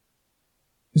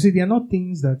 You see, they are not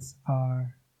things that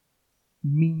are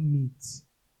mean meat.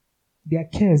 They are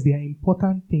cares. They are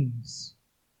important things.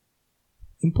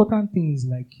 Important things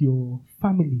like your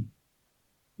family.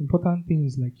 Important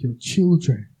things like your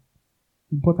children.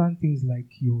 Important things like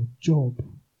your job.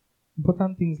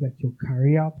 Important things like your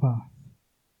career path.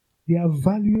 They are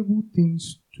valuable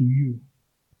things to you.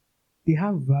 They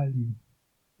have value.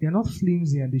 They are not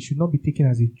flimsy and they should not be taken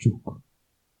as a joke.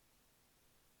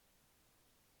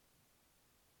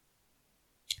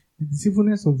 The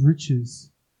deceitfulness of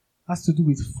riches has to do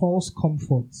with false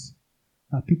comforts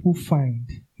that people find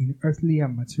in earthly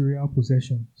and material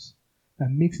possessions that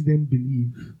makes them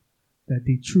believe that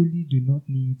they truly do not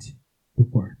need the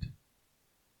word.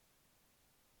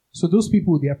 So those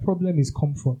people, their problem is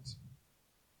comfort.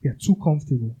 They are too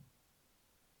comfortable.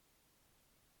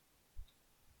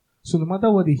 So no matter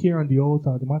what they hear on the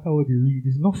altar, no matter what they read,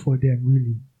 it's not for them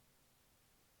really.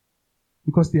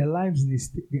 Because their lives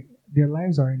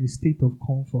are in a state of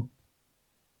comfort.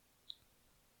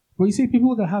 But you see,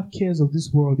 people that have cares of this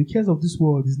world, the cares of this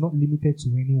world is not limited to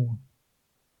anyone.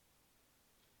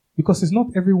 Because it's not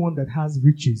everyone that has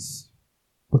riches,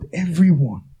 but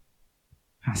everyone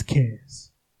has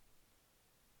cares.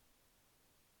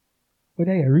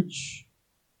 Whether you're rich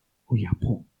or you're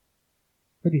poor,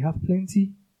 whether you have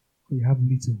plenty or you have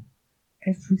little,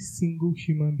 every single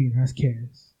human being has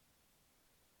cares.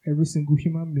 Every single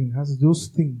human being has those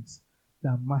things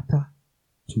that matter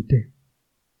to them.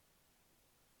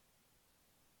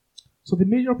 So the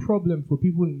major problem for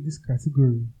people in this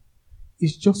category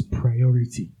is just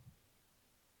priority.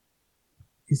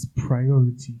 It's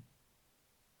priority.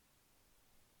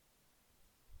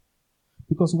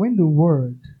 Because when the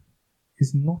word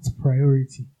is not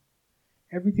priority,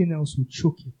 everything else will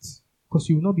choke it. Because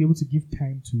you will not be able to give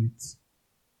time to it.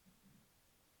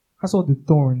 That's what the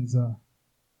thorns are.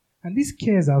 And these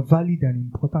cares are valid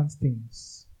and important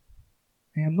things.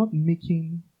 I am not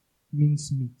making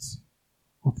mincemeat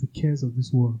of the cares of this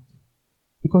world.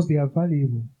 Because they are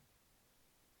valuable.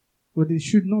 But they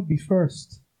should not be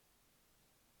first.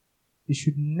 They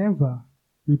should never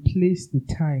replace the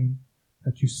time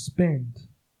that you spend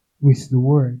with the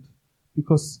word.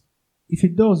 Because if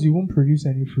it does, you won't produce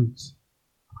any fruit.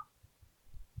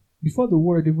 Before the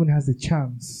word even has a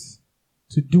chance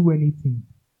to do anything,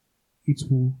 it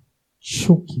will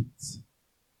choke it.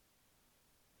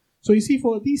 So you see,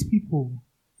 for these people,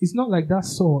 it's not like that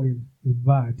soil is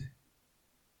bad.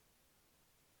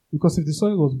 Because if the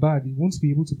soil was bad, it won't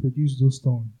be able to produce those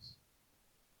thorns.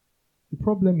 The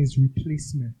problem is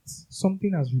replacement.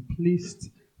 Something has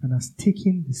replaced and has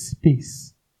taken the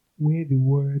space where the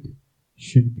word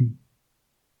should be.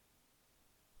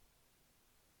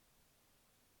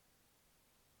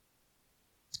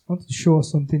 I want to show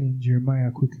us something in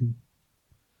Jeremiah quickly.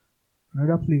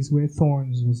 Another place where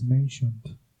thorns was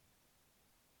mentioned.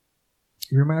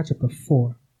 Jeremiah chapter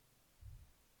 4.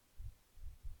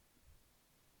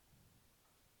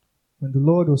 When the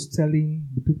Lord was telling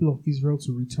the people of Israel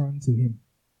to return to him.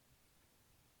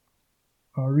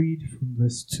 I'll read from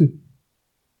verse 2.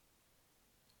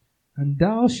 And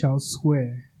thou shalt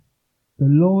swear, the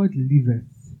Lord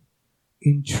liveth,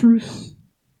 in truth,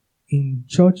 in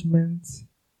judgment,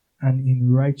 and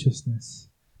in righteousness.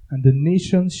 And the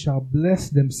nations shall bless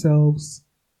themselves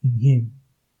in him,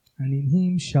 and in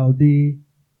him shall they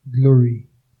glory.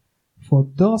 For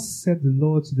thus said the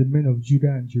Lord to the men of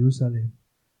Judah and Jerusalem,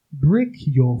 break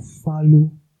your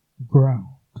fallow ground,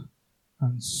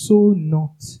 and sow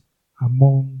not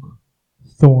among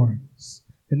thorns.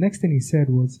 The next thing he said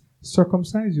was,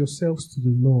 circumcise yourselves to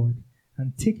the Lord,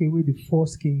 and take away the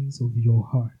foreskins of your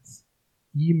hearts,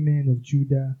 ye men of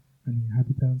Judah and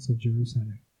inhabitants of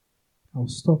Jerusalem. I'll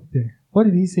stop there. What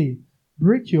did he say?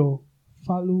 Break your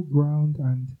fallow ground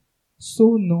and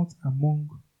sow not among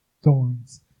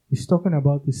thorns. He's talking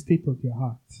about the state of your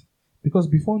heart. Because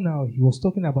before now, he was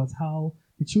talking about how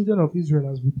the children of Israel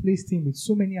has replaced him with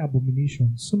so many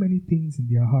abominations, so many things in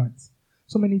their hearts.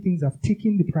 So many things have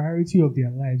taken the priority of their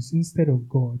lives instead of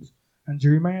God. And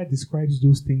Jeremiah describes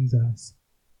those things as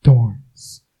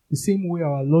thorns. The same way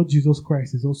our Lord Jesus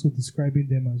Christ is also describing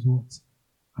them as what?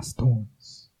 As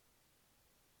thorns.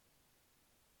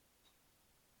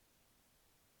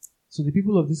 So the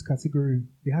people of this category,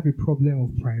 they have a problem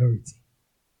of priority.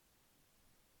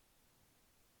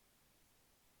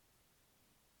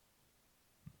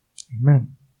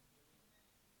 Amen.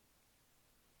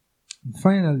 And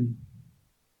finally,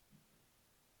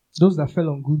 those that fell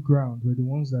on good ground were the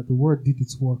ones that the word did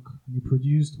its work and it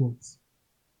produced what?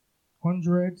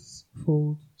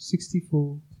 100-fold,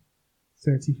 60-fold,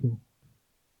 30-fold.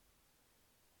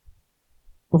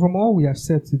 But from all we have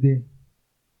said today,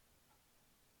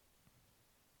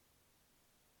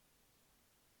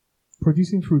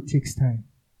 producing fruit takes time.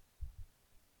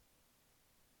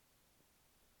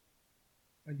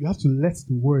 And you have to let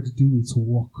the word do its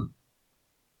work.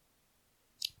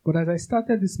 But as I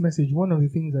started this message, one of the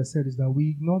things I said is that we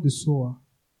ignore the sower.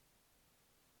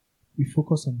 We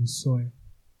focus on the soil.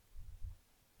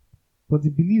 But the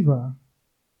believer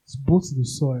is both the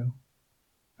soil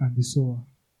and the sower.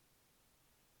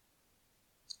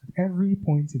 At every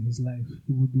point in his life,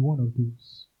 he will be one of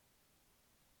those.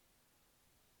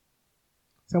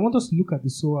 So I want us to look at the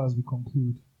sower as we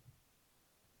conclude.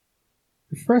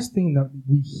 The first thing that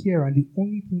we hear and the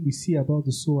only thing we see about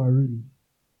the sower really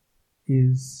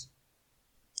is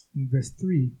in verse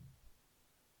 3.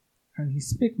 And he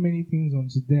spake many things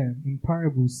unto them in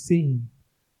parables, saying,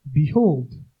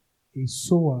 behold, a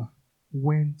sower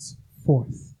went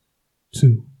forth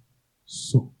to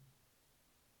sow.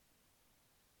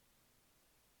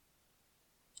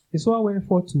 A sower went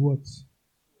forth to what?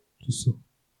 To sow.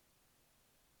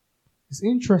 It's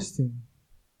interesting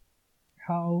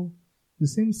how the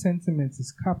same sentiment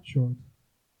is captured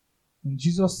when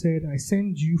Jesus said, I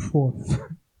send you forth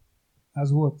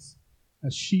as what?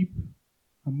 As sheep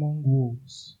among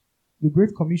wolves. The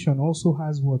Great Commission also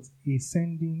has what? A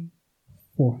sending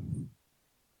forth.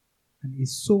 And a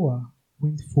sower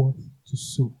went forth to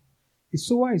sow. A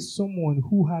sower is someone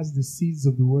who has the seeds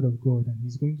of the word of God and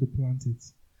he's going to plant it.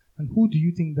 And who do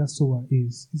you think that sower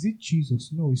is? Is it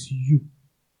Jesus? No, it's you.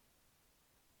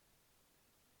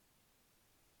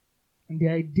 And the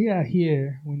idea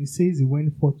here, when he says he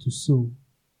went forth to sow,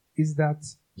 is that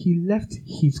he left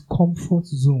his comfort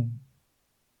zone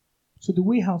So the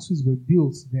way houses were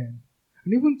built then,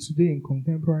 and even today in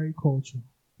contemporary culture,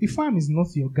 the farm is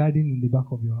not your garden in the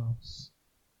back of your house.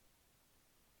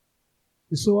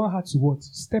 The sower had to what?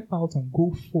 Step out and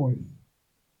go forth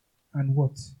and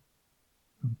what?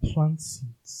 And plant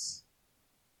seeds.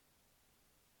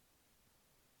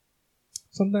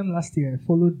 Sometime last year, I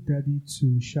followed Daddy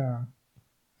to Shara,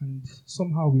 and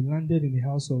somehow we landed in the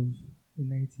house of a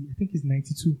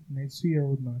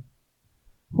 92-year-old man,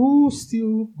 who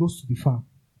still goes to the farm.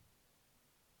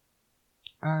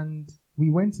 And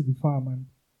we went to the farm, and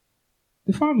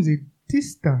the farm is a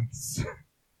distance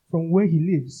from where he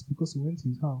lives because we went to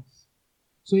his house.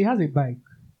 So he has a bike,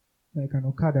 like an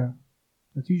Okada,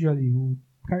 that usually he would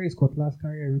carry his cutlass,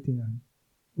 carry everything, and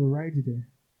will ride there.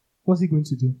 What's he going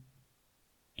to do?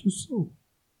 To sow.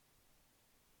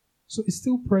 So it's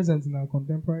still present in our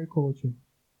contemporary culture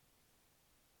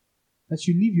that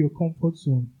you leave your comfort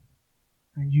zone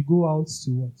and you go out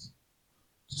to what?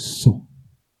 To sow.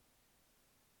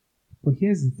 But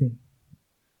here's the thing.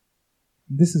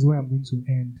 This is where I'm going to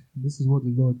end. And this is what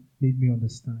the Lord made me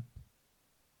understand.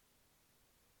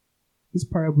 This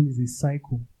parable is a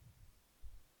cycle.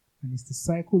 And it's the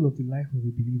cycle of the life of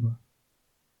a believer.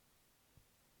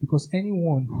 Because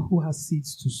anyone who has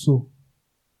seeds to sow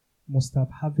must have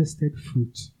harvested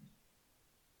fruit.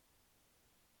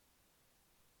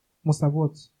 Must have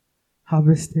what?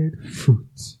 Harvested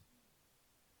fruit.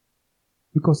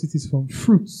 Because it is from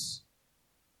fruits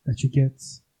that you get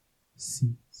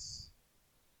seeds.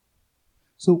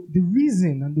 So the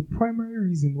reason and the primary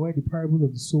reason why the parable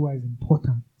of the sower is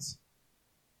important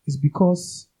is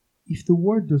because if the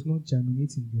word does not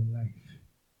germinate in your life,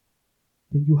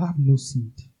 then you have no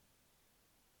seed.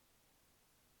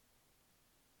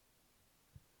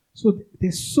 So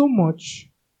there's so much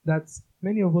that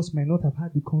many of us might not have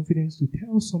had the confidence to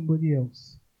tell somebody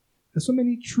else. There's so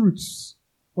many truths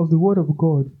of the Word of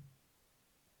God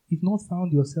you've not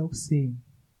found yourself saying.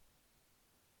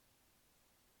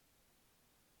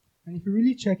 And if you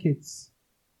really check it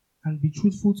and be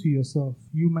truthful to yourself,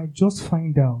 you might just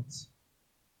find out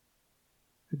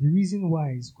that the reason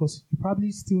why is because you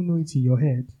probably still know it in your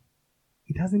head.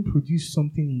 It hasn't produced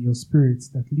something in your spirit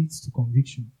that leads to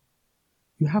conviction.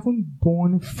 You haven't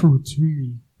borne fruit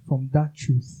really from that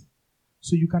truth.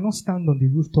 So you cannot stand on the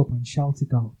rooftop and shout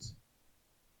it out.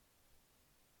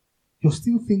 You're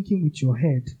still thinking with your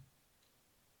head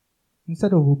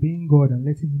instead of obeying God and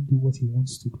letting Him do what He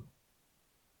wants to do.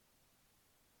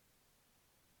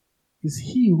 It's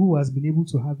He who has been able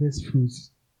to harvest fruit,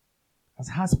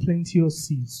 has plenty of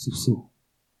seeds to sow.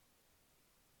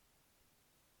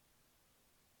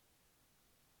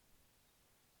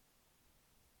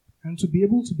 And to be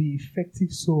able to be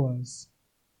effective sowers,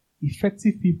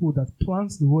 effective people that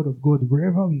plant the word of God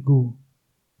wherever we go,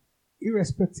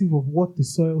 irrespective of what the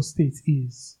soil state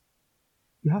is,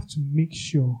 you have to make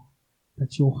sure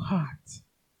that your heart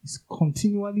is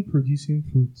continually producing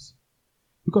fruit.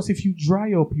 Because if you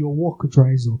dry up, your work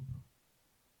dries up.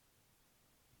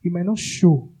 It might not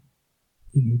show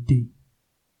in a day,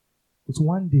 but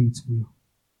one day it will.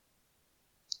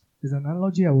 There's an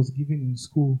analogy I was given in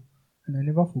school, and I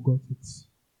never forgot it.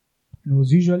 And it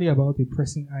was usually about a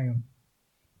pressing iron.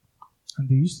 And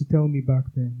they used to tell me back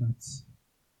then that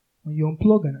when you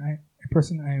unplug a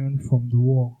pressing iron from the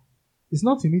wall, it's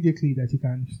not immediately that you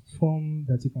can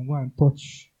go and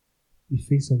touch the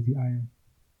face of the iron.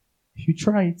 If you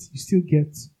try it, you still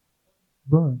get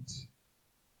burnt.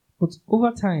 But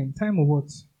over time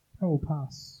will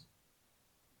pass.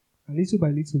 And little by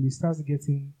little, it starts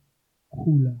getting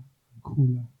cooler and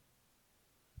cooler.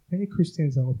 Many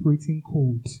Christians are operating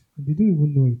cold, and they don't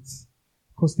even know it,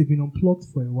 because they've been unplugged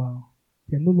for a while.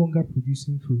 They are no longer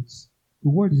producing fruits. The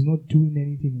word is not doing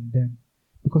anything in them,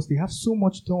 because they have so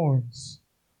much thorns,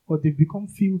 or they've become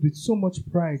filled with so much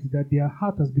pride that their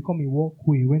heart has become a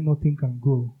walkway where nothing can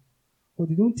grow. Or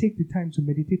they don't take the time to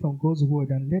meditate on God's word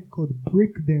and let God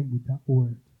break them with that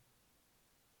word.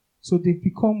 So they've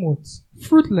become what?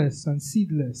 Fruitless and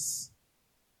seedless.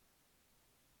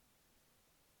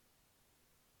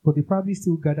 But they probably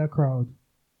still gather crowd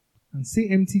and say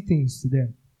empty things to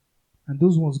them. And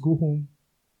those ones go home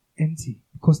empty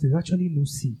because there's actually no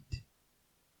seed.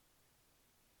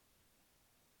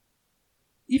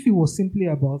 If it was simply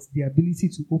about the ability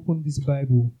to open this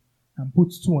Bible and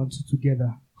put two and two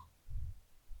together,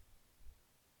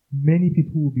 many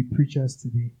people will be preachers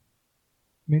today.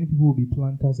 Many people will be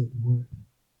planters of the word.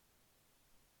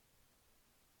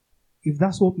 If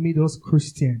that's what made us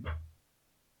Christian,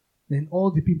 then all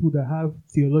the people that have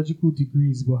theological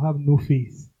degrees but have no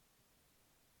faith,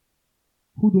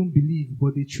 who don't believe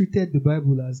but they treated the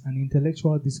Bible as an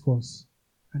intellectual discourse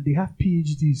And they have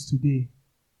PhDs today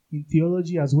in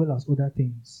theology as well as other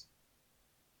things.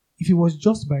 If it was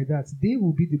just by that, they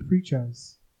will be the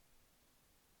preachers.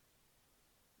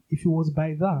 If it was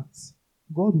by that,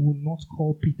 God will not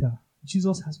call Peter.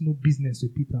 Jesus has no business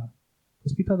with Peter.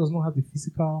 Because Peter does not have the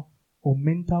physical or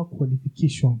mental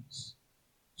qualifications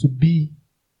to be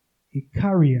a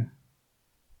carrier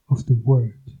of the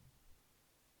word.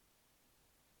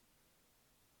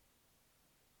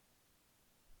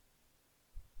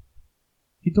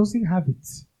 He doesn't have it.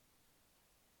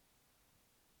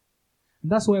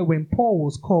 And that's why when Paul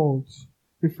was called,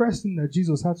 the first thing that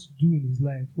Jesus had to do in his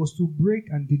life was to break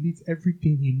and delete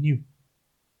everything he knew.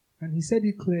 And he said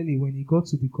it clearly when he got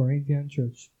to the Corinthian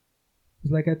church.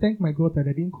 It's like, I thank my God that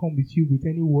I didn't come with you with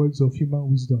any words of human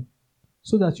wisdom,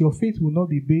 so that your faith will not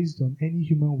be based on any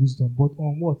human wisdom, but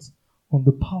on what? On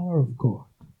the power of God.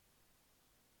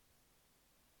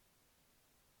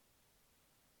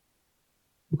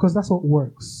 Because that's what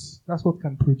works. That's what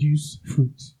can produce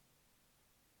fruit.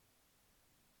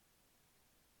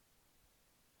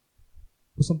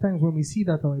 But sometimes when we see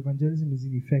that our evangelism is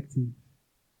ineffective,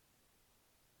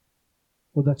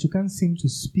 or that you can't seem to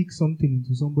speak something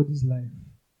into somebody's life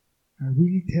and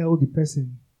really tell the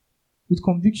person with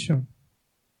conviction,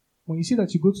 when you see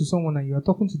that you go to someone and you are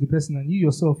talking to the person and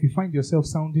you find yourself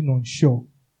sounding unsure,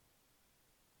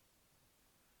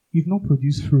 you've not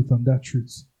produced fruit on that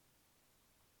truth.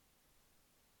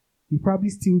 You probably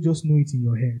still just know it in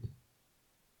your head.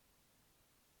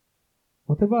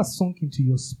 Whatever has sunk into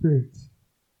your spirit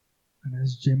and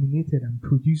has germinated and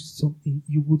produced something,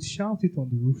 you would shout it on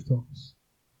the rooftops.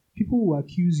 People will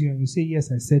accuse you and you say,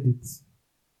 yes, I said it.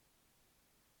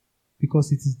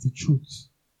 Because it is the truth.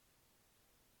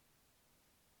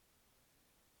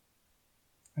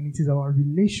 And it is our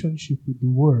relationship with the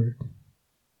word,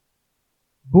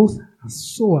 both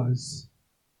as sowers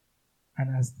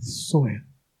and as the soil,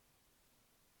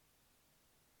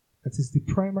 that is the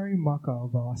primary marker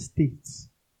of our state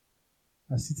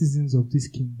as citizens of this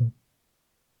kingdom.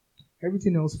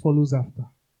 Everything else follows after.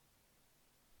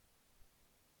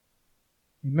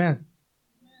 Amen.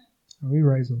 And we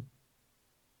rise up.